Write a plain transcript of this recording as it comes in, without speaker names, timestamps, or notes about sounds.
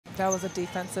that was a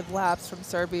defensive lapse from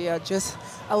Serbia, just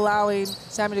allowing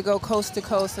Sammy to go coast to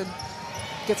coast and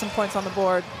get some points on the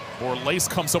board. Borlase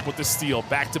comes up with the steal.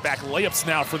 Back-to-back layups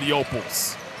now for the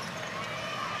Opals.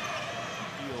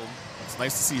 It's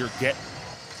nice to see her get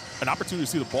an opportunity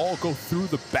to see the ball go through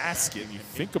the basket. You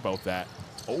think about that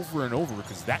over and over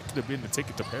because that could have been the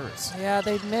ticket to Paris. Yeah,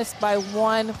 they missed by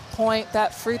 1 point.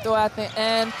 That free throw at the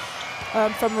end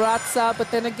from Ratsa,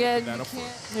 but then again, you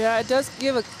can't. Yeah, it does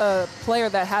give a player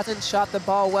that hasn't shot the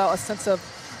ball well a sense of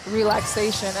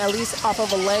relaxation, at least off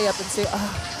of a layup, and say,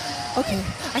 okay,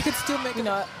 I could still make,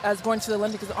 as going to the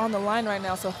Olympics is on the line right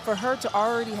now. So for her to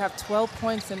already have 12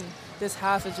 points in this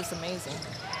half is just amazing.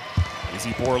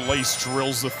 Isobel Borlase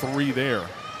drills the 3 there.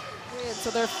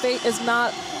 So their fate is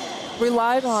not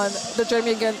relied on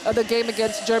the game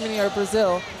against Germany or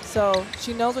Brazil. So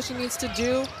she knows what she needs to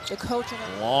do. The coach.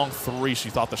 Long 3. She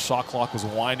thought the shot clock was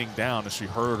winding down as she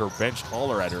heard her bench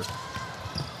holler at her.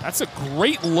 That's a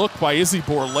great look by Isobel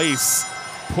Borlase.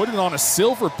 Put it on a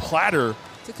silver platter.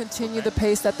 To continue the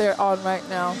pace that they're on right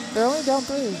now. They're only down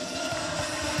 3.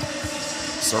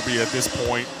 Serbia at this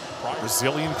point,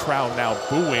 Brazilian crowd now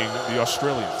booing the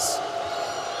Australians.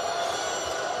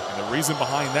 And the reason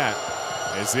behind that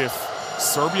is if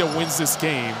Serbia wins this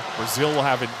game, Brazil will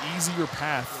have an easier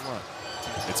path.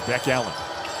 It's Beck Allen.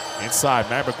 Inside,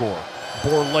 Mabagor.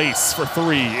 Borlase for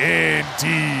 3.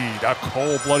 Indeed, a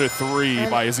cold-blooded 3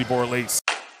 by Isobel Borlase.